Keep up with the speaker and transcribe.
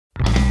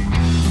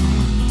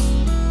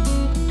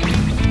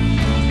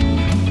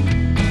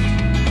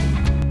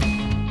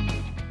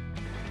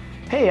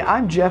Hey,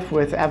 I'm Jeff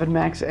with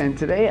AvidMax, and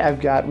today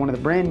I've got one of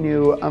the brand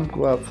new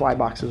Umpqua fly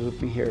boxes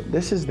with me here.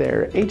 This is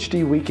their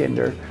HD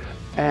Weekender,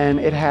 and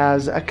it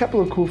has a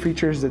couple of cool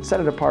features that set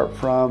it apart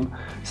from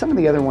some of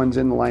the other ones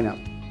in the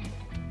lineup.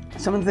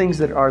 Some of the things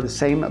that are the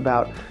same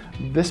about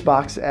this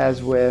box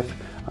as with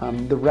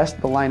the rest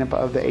of the lineup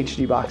of the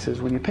HD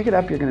boxes. When you pick it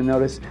up, you're going to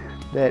notice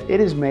that it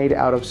is made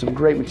out of some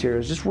great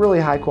materials, just really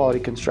high quality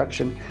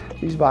construction.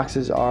 These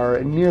boxes are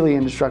nearly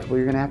indestructible.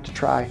 You're going to have to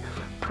try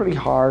pretty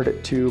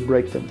hard to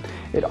break them.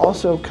 It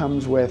also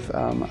comes with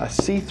a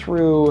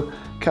see-through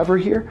cover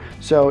here,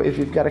 so if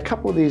you've got a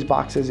couple of these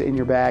boxes in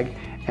your bag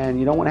and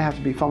you don't want to have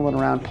to be fumbling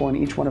around pulling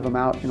each one of them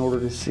out in order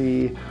to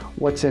see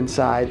what's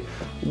inside,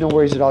 no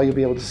worries at all. You'll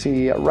be able to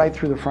see right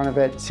through the front of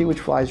it, see which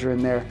flies are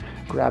in there,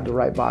 grab the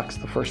right box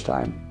the first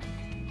time.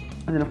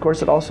 And then of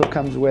course it also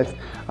comes with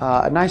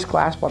a nice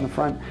clasp on the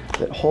front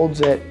that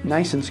holds it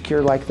nice and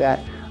secure like that,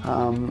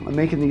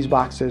 making these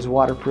boxes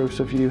waterproof,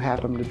 so if you do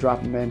happen to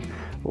drop them in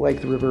the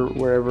lake, the river,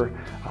 wherever,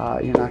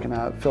 you're not going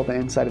to fill the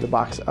inside of the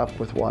box up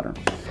with water.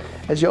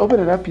 As you open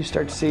it up, you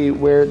start to see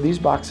where these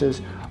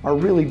boxes are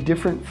really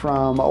different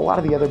from a lot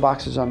of the other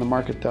boxes on the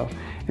market though.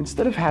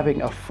 Instead of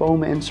having a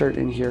foam insert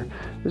in here,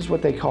 this is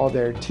what they call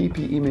their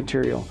TPE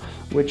material,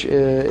 which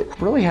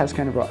really has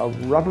kind of a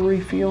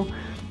rubbery feel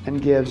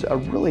and gives a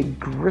really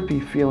grippy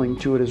feeling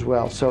to it as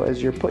well. So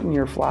as you're putting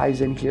your flies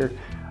in here,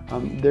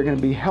 they're going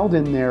to be held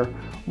in there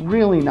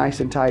really nice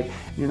and tight.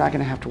 You're not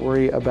going to have to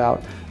worry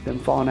about them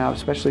falling out,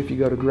 especially if you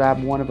go to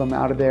grab one of them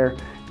out of there,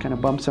 kind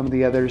of bump some of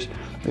the others,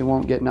 they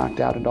won't get knocked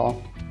out at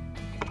all.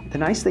 The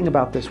nice thing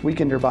about this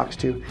Weekender box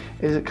too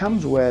is it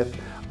comes with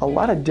a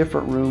lot of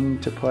different room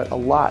to put a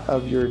lot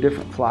of your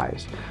different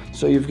flies.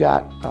 So you've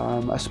got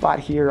a spot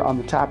here on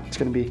the top that's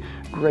going to be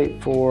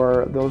great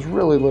for those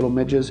really little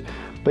midges.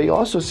 But you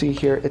also see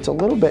here, it's a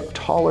little bit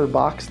taller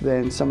box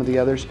than some of the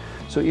others.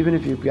 So even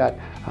if you've got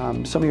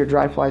some of your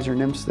dry flies or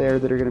nymphs there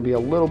that are going to be a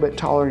little bit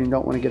taller and you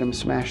don't want to get them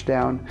smashed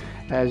down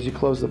as you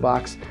close the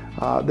box,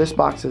 this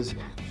box is,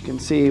 you can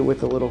see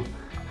with the little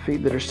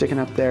feet that are sticking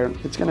up there,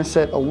 it's going to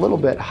sit a little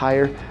bit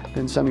higher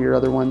than some of your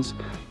other ones.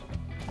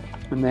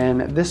 And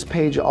then this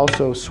page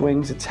also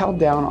swings. It's held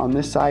down on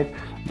this side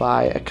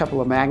by a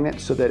couple of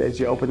magnets so that as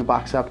you open the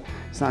box up,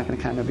 it's not going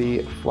to kind of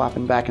be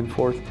flopping back and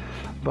forth.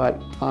 But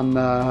on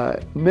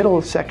the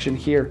middle section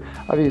here,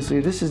 obviously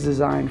this is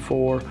designed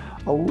for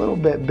a little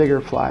bit bigger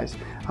flies,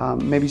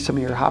 maybe some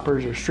of your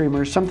hoppers or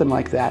streamers, something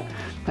like that.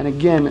 And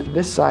again,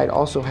 this side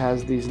also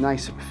has these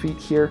nice feet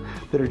here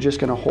that are just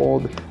going to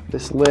hold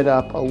this lid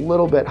up a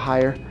little bit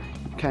higher.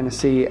 Kind of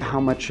see how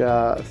much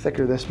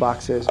thicker this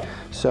box is,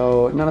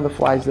 so none of the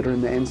flies that are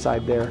in the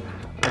inside there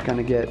are going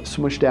to get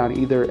smushed down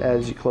either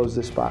as you close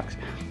this box.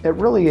 It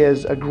really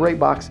is a great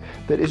box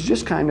that is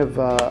just kind of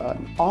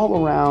an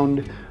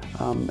all-around.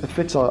 It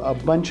fits a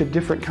bunch of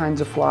different kinds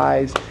of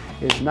flies,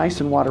 is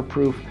nice and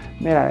waterproof,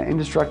 made out of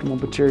indestructible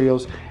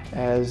materials.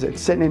 As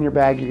it's sitting in your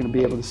bag, you're going to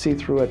be able to see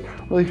through it.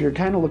 Really, if you're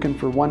kind of looking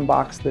for one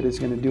box that is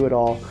going to do it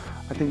all,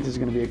 I think this is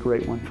going to be a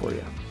great one for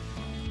you.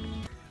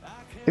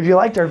 If you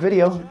liked our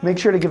video, make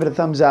sure to give it a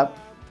thumbs up,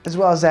 as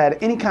well as add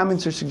any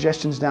comments or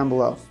suggestions down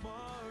below.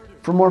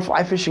 For more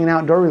fly fishing and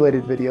outdoor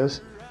related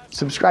videos,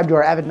 subscribe to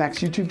our AvidMax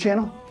YouTube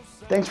channel.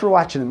 Thanks for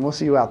watching, and we'll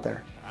see you out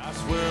there. I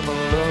swear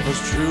my love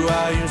is true.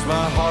 I use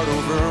my heart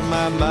over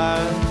my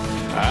mind.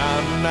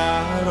 I'm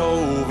not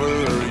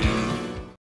over you.